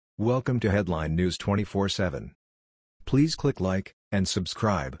Welcome to Headline News 24/7. Please click like and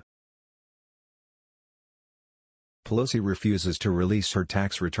subscribe. Pelosi refuses to release her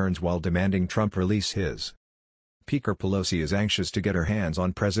tax returns while demanding Trump release his. Speaker Pelosi is anxious to get her hands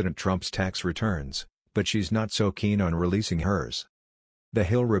on President Trump's tax returns, but she's not so keen on releasing hers. The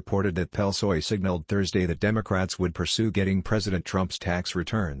Hill reported that Pelsoi signaled Thursday that Democrats would pursue getting President Trump's tax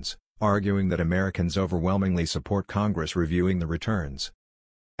returns, arguing that Americans overwhelmingly support Congress reviewing the returns.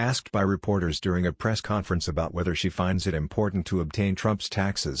 Asked by reporters during a press conference about whether she finds it important to obtain Trump's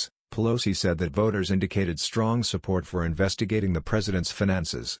taxes, Pelosi said that voters indicated strong support for investigating the president's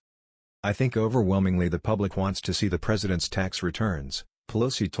finances. "I think overwhelmingly the public wants to see the president's tax returns,"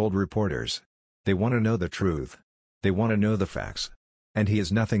 Pelosi told reporters. "They want to know the truth. They want to know the facts. And he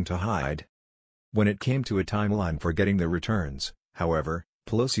has nothing to hide." When it came to a timeline for getting the returns, however,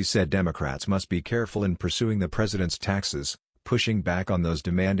 Pelosi said Democrats must be careful in pursuing the president's taxes, pushing back on those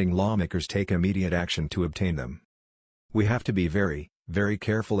demanding lawmakers take immediate action to obtain them. "We have to be very, very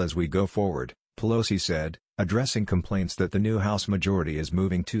careful as we go forward," Pelosi said, addressing complaints that the new House majority is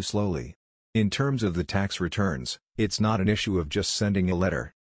moving too slowly. "In terms of the tax returns, it's not an issue of just sending a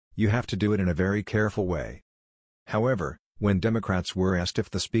letter. You have to do it in a very careful way." However, when Democrats were asked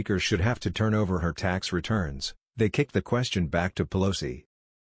if the Speaker should have to turn over her tax returns, they kicked the question back to Pelosi.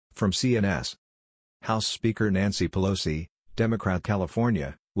 From CNS. House Speaker Nancy Pelosi, Democrat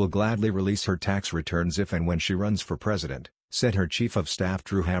California, will gladly release her tax returns if and when she runs for president, said her Chief of Staff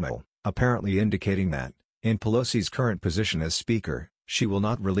Drew Hamill, apparently indicating that, in Pelosi's current position as Speaker, she will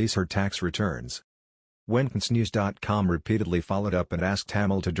not release her tax returns. When CNS.com repeatedly followed up and asked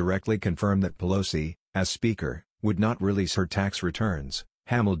Hamill to directly confirm that Pelosi, as Speaker, would not release her tax returns,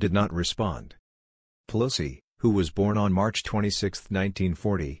 Hamill did not respond. Pelosi, who was born on March 26,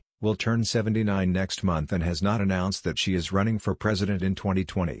 1940, will turn 79 next month and has not announced that she is running for president in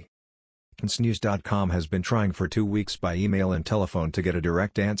 2020. CNS.com has been trying for 2 weeks by email and telephone to get a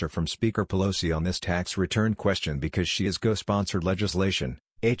direct answer from Speaker Pelosi on this tax return question because she has co-sponsored legislation,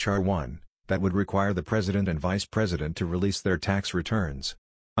 H.R. 1, that would require the president and vice president to release their tax returns.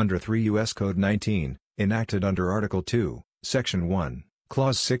 Under 3 U.S. Code 19, enacted under Article 2, Section 1,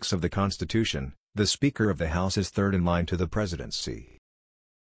 Clause 6 of the Constitution, the Speaker of the House is third in line to the presidency.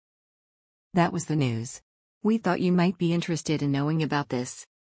 That was the news. We thought you might be interested in knowing about this.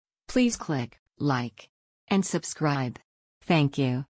 Please click like and subscribe. Thank you.